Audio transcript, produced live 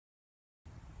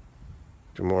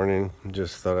Good morning.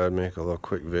 Just thought I'd make a little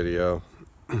quick video,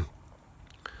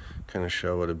 kind of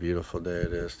show what a beautiful day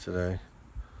it is today.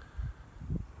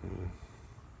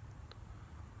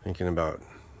 Thinking about,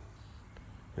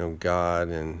 God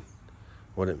and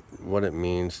what it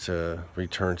means to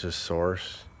return to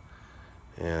source,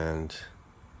 and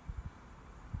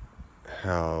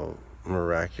how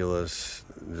miraculous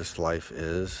this life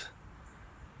is,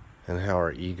 and how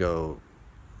our ego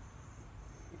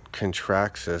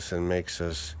contracts us and makes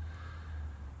us,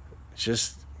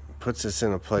 just puts us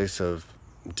in a place of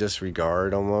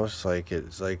disregard, almost like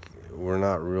it's like we're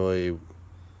not really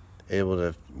able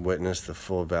to witness the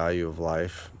full value of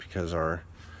life because our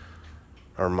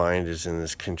mind is in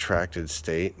this contracted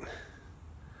state.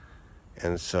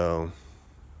 And so,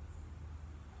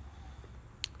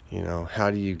 how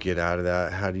do you get out of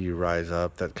that? How do you rise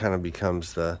up? That kind of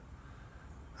becomes the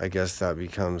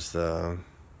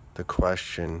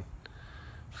question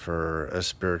for a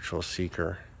spiritual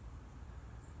seeker.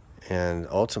 And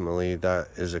ultimately, that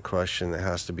is a question that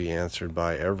has to be answered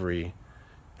by every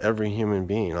human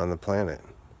being on the planet.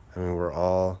 I mean, we're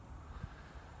all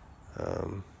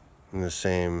in the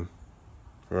same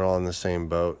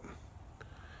boat.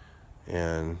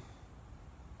 And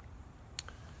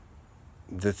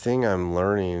the thing I'm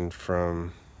learning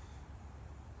from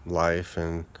life,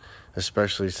 and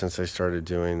especially since I started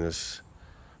doing this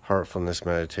heartfulness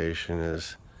meditation,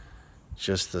 is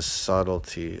just the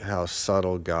subtlety, how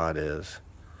subtle God is.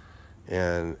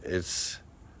 And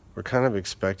we're kind of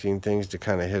expecting things to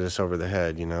kind of hit us over the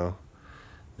head,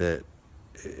 that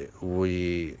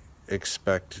we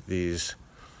expect these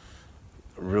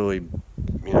really,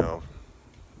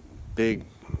 big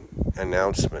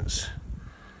announcements.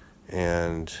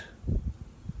 And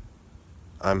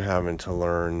I'm having to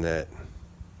learn that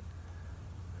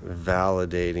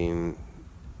validating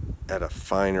at a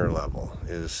finer level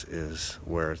is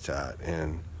where it's at,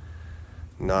 and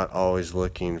not always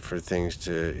looking for things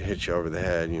to hit you over the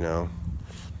head.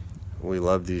 We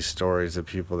love these stories of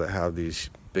people that have these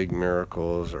big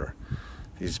miracles or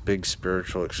these big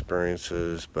spiritual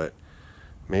experiences, but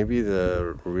maybe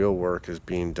the real work is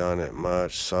being done at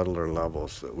much subtler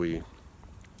levels that we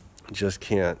just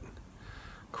can't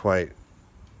quite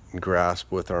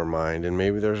grasp with our mind. And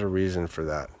maybe there's a reason for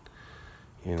that.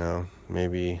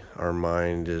 Maybe our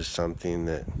mind is something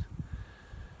that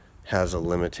has a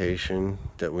limitation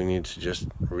that we need to just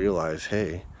realize,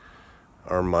 hey,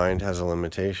 our mind has a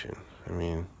limitation. I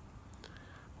mean,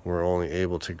 we're only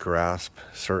able to grasp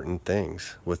certain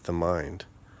things with the mind.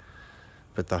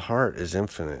 But the heart is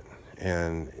infinite,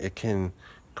 and it can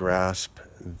grasp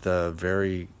the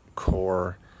very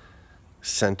core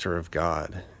center of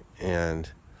God. And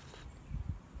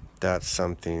that's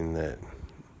something that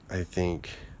I think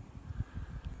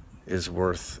is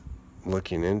worth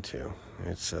looking into.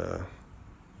 It's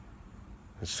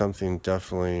something,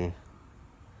 definitely,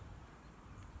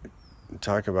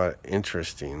 talk about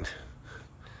interesting,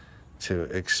 to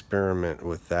experiment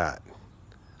with that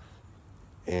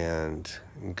and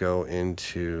go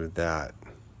into that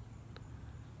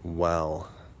well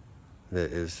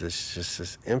that is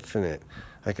this infinite.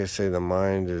 Like I say, the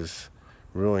mind is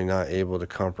really not able to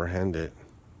comprehend it.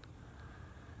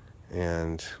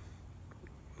 And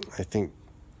I think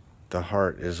the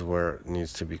heart is where it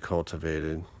needs to be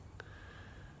cultivated.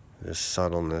 This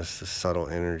subtleness, the subtle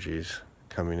energies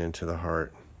coming into the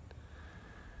heart.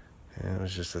 And it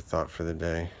was just a thought for the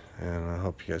day. And I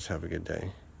hope you guys have a good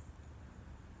day.